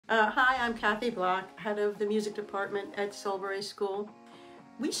Hi, I'm Cathy Block, head of the music department at Silbury School.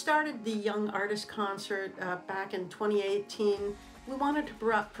 We started the Young Artist Concert back in 2018. We wanted to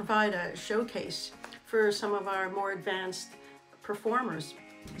provide a showcase for some of our more advanced performers.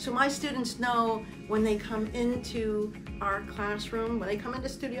 So my students know when they come into our classroom, when they come into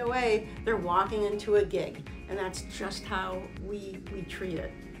Studio A, they're walking into a gig, and that's just how we treat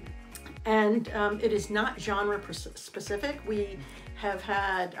it. And it is not genre specific. We have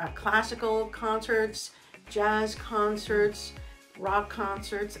had classical concerts, jazz concerts, rock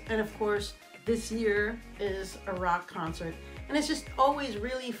concerts, and of course this year is a rock concert. And it's just always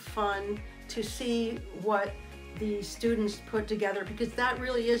really fun to see what the students put together, because that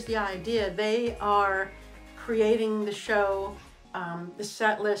really is the idea. They are creating the show, the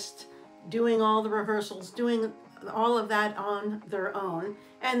set list, doing all the rehearsals, doing all of that on their own.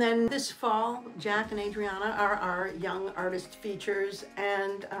 And then this fall, Jack and Adriana are our young artist features,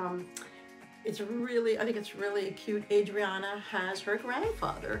 and I think it's really cute. Adriana has her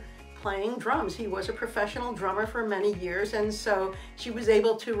grandfather playing drums. He was a professional drummer for many years, and so she was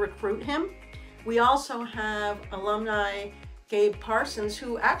able to recruit him. We also have alumni Gabe Parsons,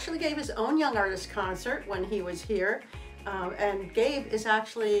 who actually gave his own Young Artist concert when he was here, and Gabe is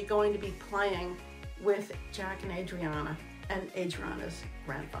actually going to be playing with Jack and Adriana's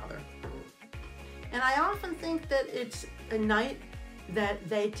grandfather. And I often think that it's a night that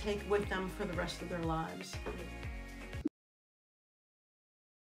they take with them for the rest of their lives.